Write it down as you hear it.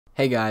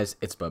Hey guys,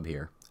 it's Bub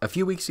here. A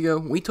few weeks ago,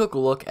 we took a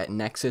look at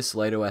Nexus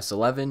LiteOS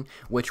 11,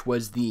 which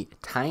was the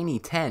Tiny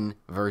 10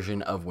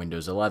 version of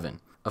Windows 11.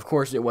 Of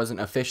course, it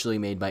wasn't officially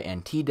made by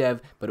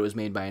NTDev, but it was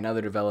made by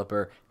another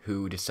developer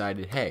who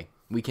decided, hey,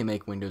 we can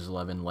make Windows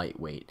 11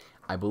 lightweight.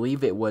 I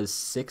believe it was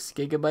 6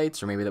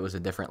 gigabytes, or maybe that was a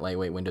different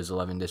lightweight Windows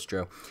 11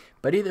 distro.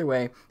 But either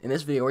way, in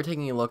this video, we're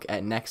taking a look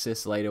at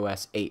Nexus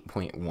LiteOS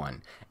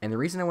 8.1. And the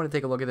reason I want to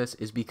take a look at this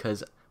is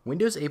because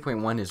Windows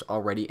 8.1 is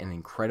already an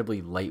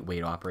incredibly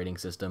lightweight operating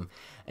system,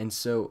 and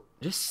so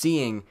just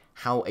seeing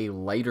how a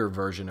lighter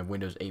version of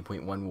Windows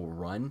 8.1 will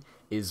run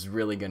is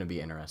really going to be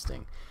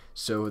interesting.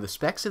 So the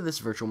specs of this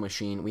virtual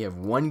machine, we have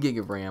 1 gig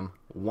of RAM,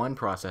 1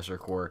 processor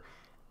core,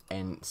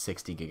 and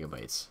 60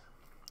 gigabytes.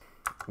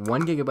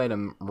 1 gigabyte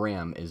of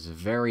RAM is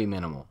very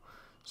minimal,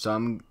 so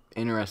I'm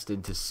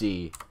interested to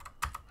see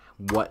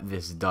what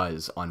this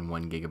does on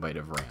 1 gigabyte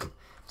of RAM.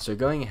 So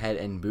going ahead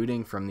and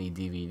booting from the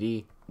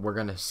DVD, we're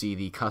going to see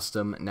the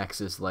custom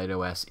Nexus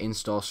LiteOS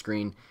install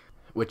screen,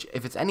 which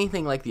if it's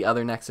anything like the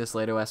other Nexus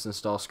LiteOS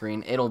install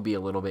screen, it'll be a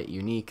little bit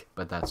unique,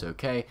 but that's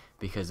okay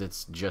because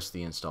it's just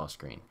the install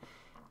screen.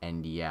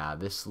 And yeah,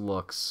 this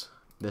looks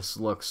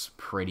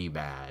pretty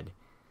bad.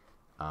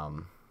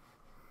 Kind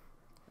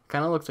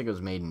of looks like it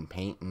was made in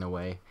paint in a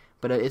way,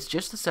 but it's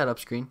just a setup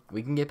screen.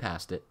 We can get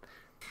past it.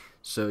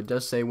 So it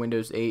does say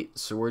Windows 8,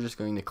 so we're just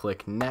going to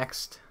click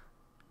Next,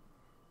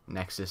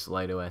 Nexus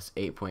LiteOS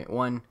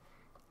 8.1,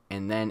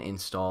 and then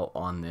install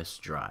on this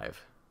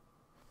drive.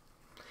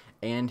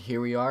 And here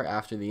we are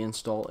after the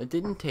install. It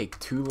didn't take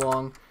too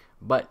long,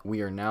 but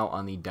we are now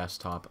on the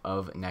desktop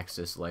of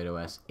Nexus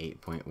LiteOS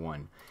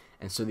 8.1.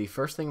 And so the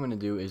first thing I'm going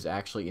to do is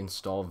actually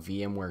install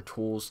Vmware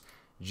tools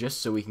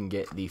just so we can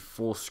get the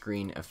full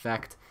screen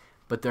effect.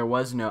 But there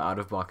was no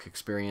out-of-box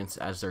experience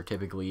as there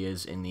typically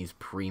is in these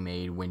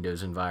pre-made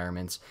Windows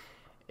environments.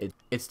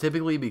 It's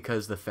typically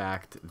because the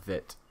fact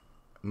that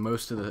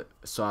most of the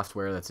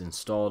software that's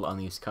installed on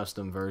these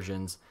custom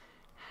versions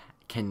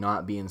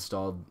cannot be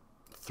installed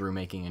through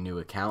making a new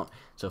account.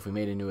 So if we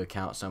made a new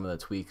account, some of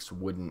the tweaks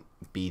wouldn't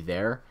be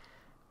there.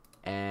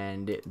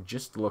 And it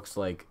just looks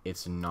like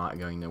it's not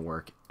going to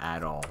work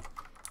at all.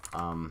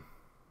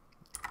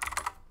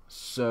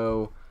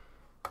 So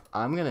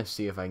I'm going to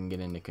see if I can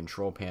get into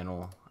Control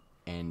Panel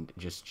and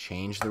just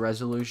change the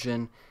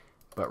resolution.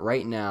 But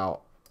right now,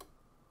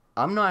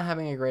 I'm not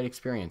having a great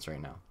experience right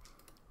now.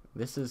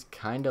 This is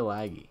kind of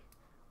laggy.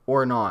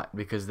 Or not,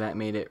 because that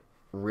made it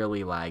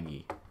really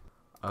laggy.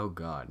 Oh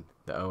god,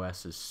 the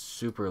OS is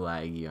super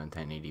laggy on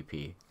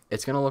 1080p.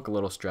 It's going to look a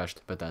little stretched,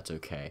 but that's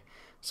okay.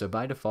 So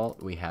by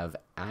default, we have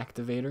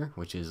Activator,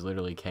 which is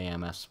literally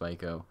KMS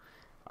Spyco.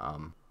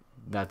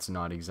 That's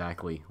not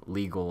exactly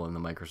legal in the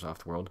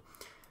Microsoft world.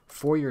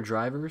 For your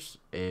drivers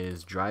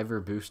is Driver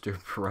Booster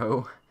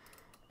Pro,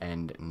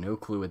 and no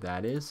clue what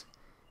that is.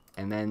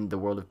 And then the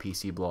World of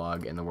PC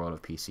blog and the World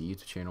of PC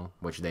YouTube channel,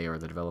 which they are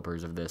the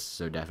developers of this,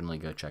 so definitely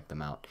go check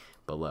them out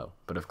below.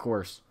 But of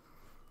course,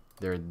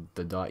 the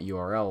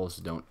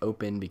 .urls don't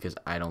open because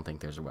I don't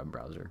think there's a web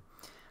browser.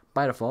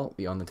 By default,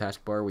 on the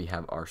taskbar, we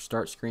have our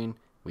start screen,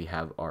 we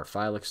have our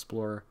file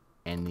explorer,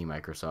 and the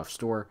Microsoft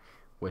Store,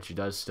 which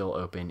does still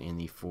open in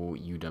the full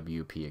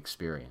UWP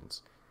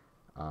experience.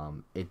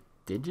 It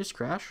did just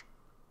crash?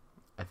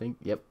 I think,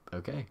 yep,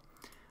 okay.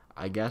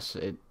 I guess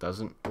it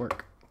doesn't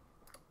work.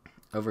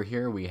 Over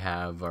here we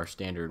have our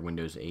standard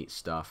Windows 8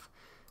 stuff,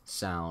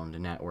 sound,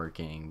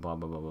 networking, blah,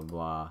 blah, blah, blah,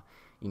 blah.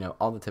 You know,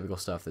 all the typical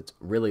stuff that's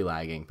really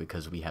lagging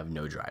because we have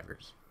no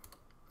drivers.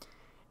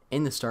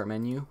 In the start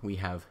menu, we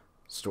have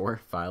Store,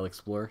 File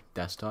Explorer,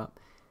 Desktop,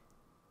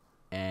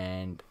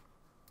 and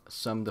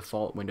some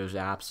default Windows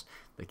apps.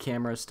 The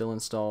camera is still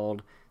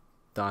installed,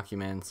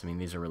 Documents, I mean,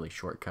 these are really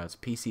shortcuts,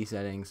 PC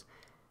settings,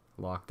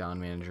 Lockdown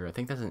Manager. I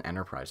think that's an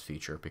enterprise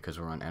feature because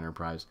we're on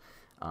enterprise.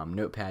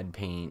 Notepad,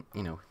 Paint,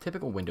 you know,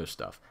 typical Windows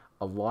stuff.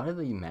 A lot of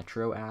the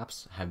Metro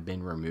apps have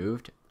been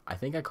removed. I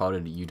think I called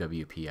it a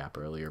UWP app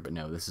earlier, but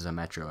no, this is a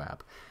Metro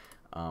app.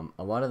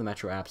 A lot of the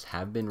Metro apps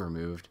have been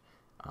removed.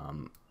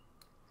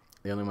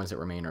 The only ones that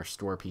remain are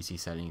Store, PC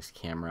settings,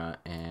 camera,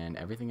 and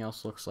everything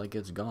else looks like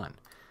it's gone.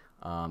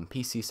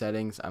 PC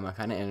settings, I'm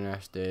kind of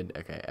interested.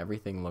 Okay,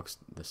 everything looks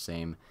the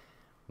same.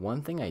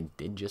 One thing I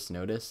did just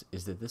notice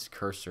is that this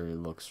cursor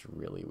looks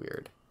really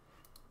weird.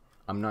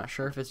 I'm not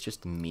sure if it's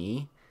just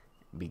me,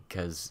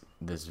 because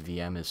this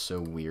VM is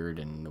so weird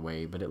in the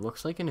way, but it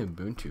looks like an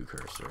Ubuntu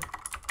cursor.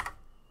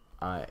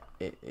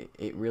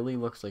 It really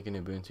looks like an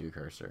Ubuntu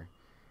cursor.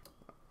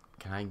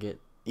 Can I get...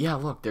 Yeah,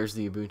 look, there's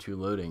the Ubuntu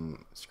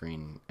loading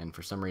screen, and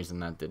for some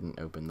reason that didn't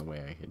open the way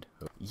I had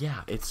hoped.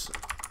 Yeah, it's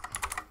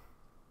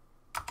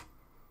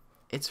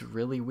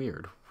really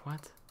weird.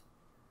 What?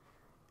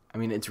 I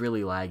mean, it's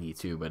really laggy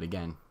too, but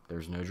again,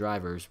 there's no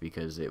drivers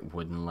because it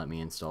wouldn't let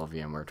me install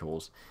VMware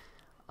tools.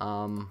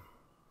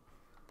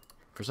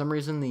 For some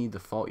reason, the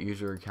default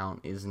user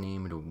account is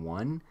named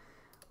 1.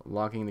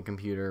 Locking the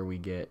computer, we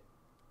get...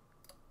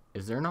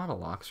 Is there not a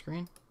lock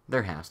screen?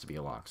 There has to be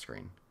a lock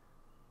screen.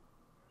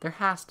 There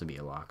has to be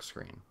a lock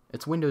screen.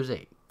 It's Windows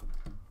 8.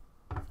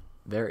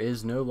 There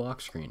is no lock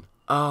screen.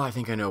 Oh, I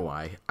think I know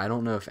why. I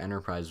don't know if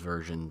enterprise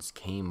versions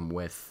came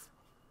with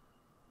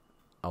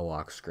a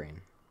lock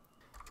screen.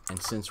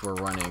 And since we're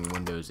running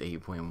Windows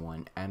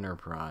 8.1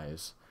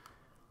 Enterprise,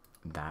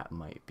 that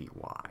might be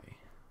why.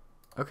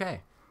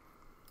 Okay.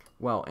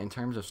 Well, in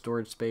terms of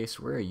storage space,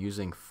 we're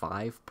using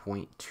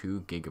 5.2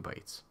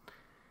 gigabytes.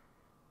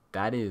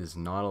 That is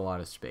not a lot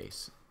of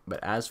space.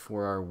 But as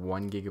for our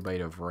 1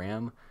 gigabyte of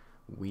RAM,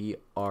 we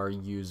are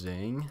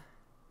using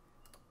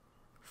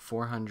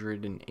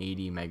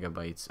 480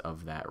 megabytes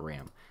of that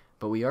RAM.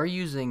 But we are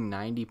using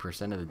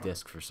 90% of the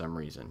disk for some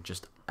reason,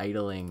 just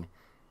idling.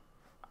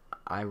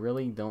 I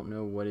really don't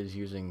know what is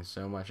using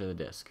so much of the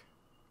disk.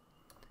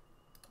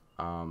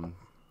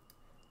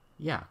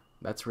 Yeah,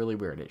 that's really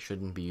weird. It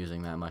shouldn't be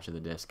using that much of the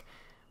disk.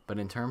 But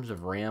in terms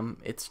of RAM,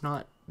 it's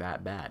not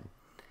that bad.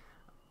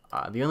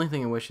 The only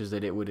thing I wish is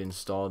that it would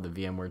install the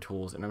VMware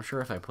tools, and I'm sure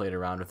if I played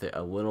around with it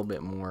a little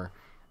bit more,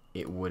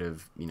 it would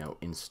have,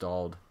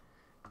 installed.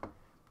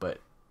 But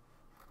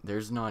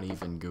there's not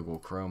even Google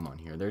Chrome on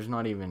here. There's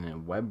not even a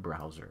web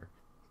browser.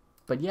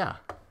 But yeah,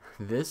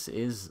 this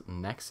is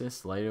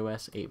Nexus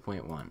LiteOS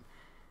 8.1.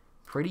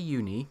 Pretty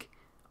unique.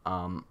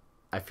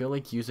 I feel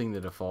like using the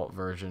default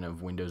version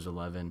of Windows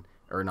 11,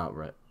 or not,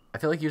 I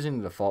feel like using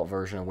the default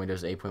version of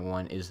Windows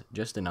 8.1 is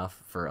just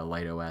enough for a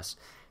LiteOS,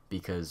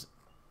 because,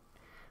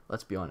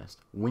 let's be honest,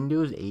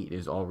 Windows 8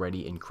 is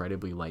already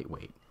incredibly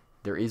lightweight.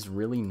 There is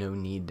really no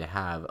need to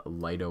have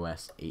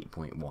LiteOS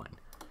 8.1,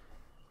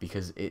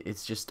 because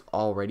it's just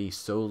already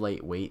so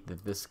lightweight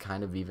that this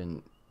kind of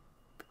even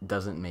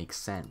doesn't make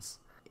sense.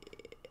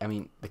 I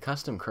mean, the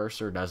custom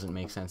cursor doesn't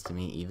make sense to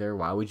me either.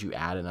 Why would you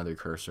add another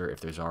cursor if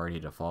there's already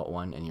a default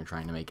one and you're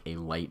trying to make a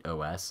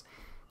LiteOS?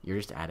 You're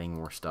just adding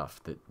more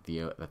stuff that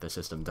the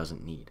system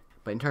doesn't need.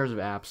 But in terms of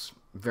apps,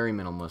 very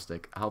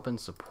minimalistic. Help and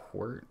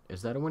support.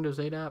 Is that a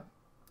Windows 8 app?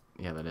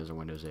 Yeah, that is a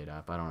Windows 8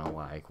 app. I don't know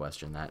why I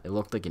questioned that. It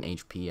looked like an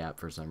HP app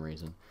for some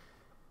reason.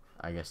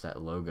 I guess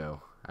that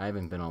logo. I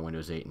haven't been on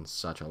Windows 8 in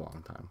such a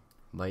long time.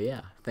 But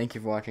yeah, thank you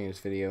for watching this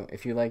video.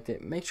 If you liked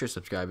it, make sure to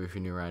subscribe if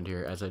you're new around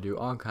here, as I do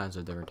all kinds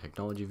of different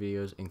technology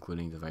videos,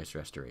 including device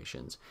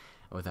restorations.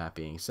 And with that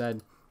being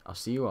said, I'll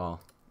see you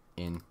all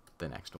in the next one.